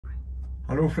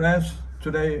Hello friends,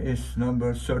 today is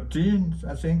number 13,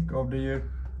 I think, of the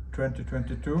year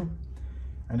 2022.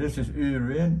 And this is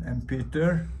Irvin and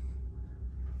Peter.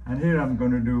 And here I'm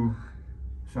going to do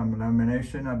some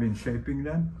lamination. I've been shaping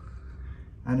them.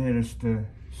 And here is the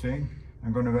thing.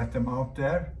 I'm going to wet them out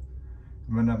there.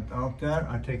 And when I'm out there,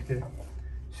 I take the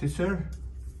scissor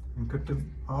and cut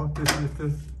them out this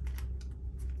little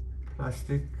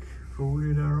plastic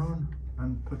folio there on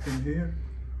and put them here.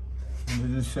 And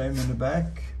do the same in the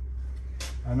back.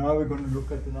 And now we're going to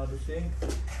look at another thing.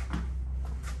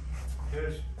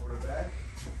 Here's for the back.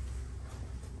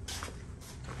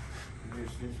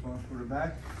 Here's this one for the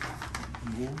back.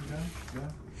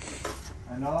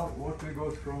 And now what we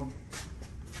got from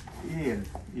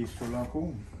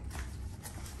Elisolation.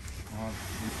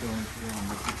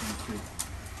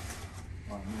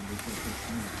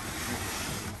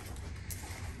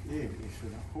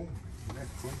 Elisolation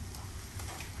Laxå.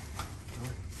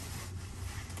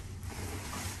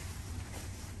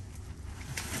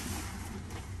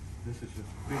 This is a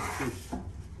big piece,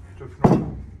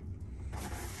 Tufnol.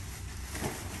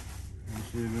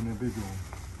 It's even a big one.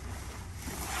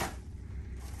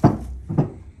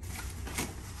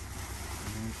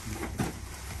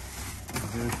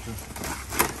 There's the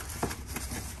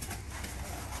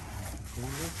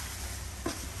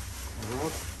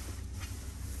rod.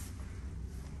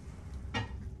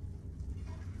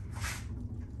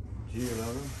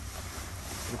 G11.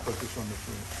 We put this on the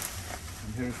floor.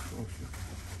 And here's also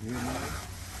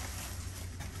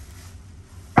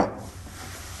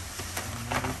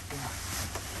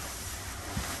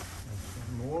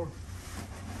more.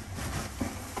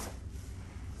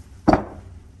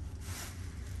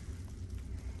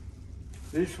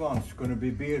 This one's going to be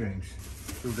bearings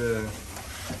to the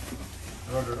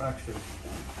rudder axle.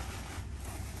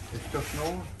 It's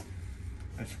Tufnol.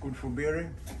 It's good for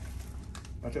bearing.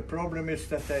 But the problem is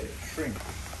that they shrink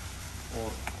or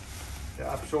they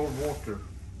absorb water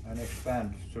and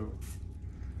expand, so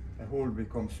the hole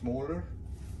becomes smaller.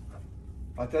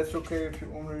 But that's okay if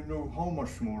you only know how much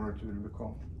smaller it will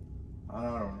become. I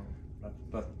don't know,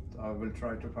 but I will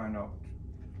try to find out.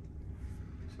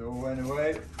 So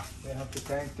anyway, we have to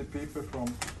thank the people from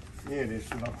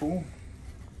Elisolation.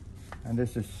 And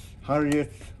this is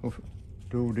Harriet who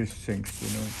do these things, you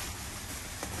know.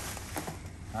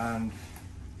 And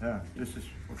yeah, this is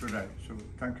for today. So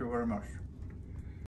thank you very much.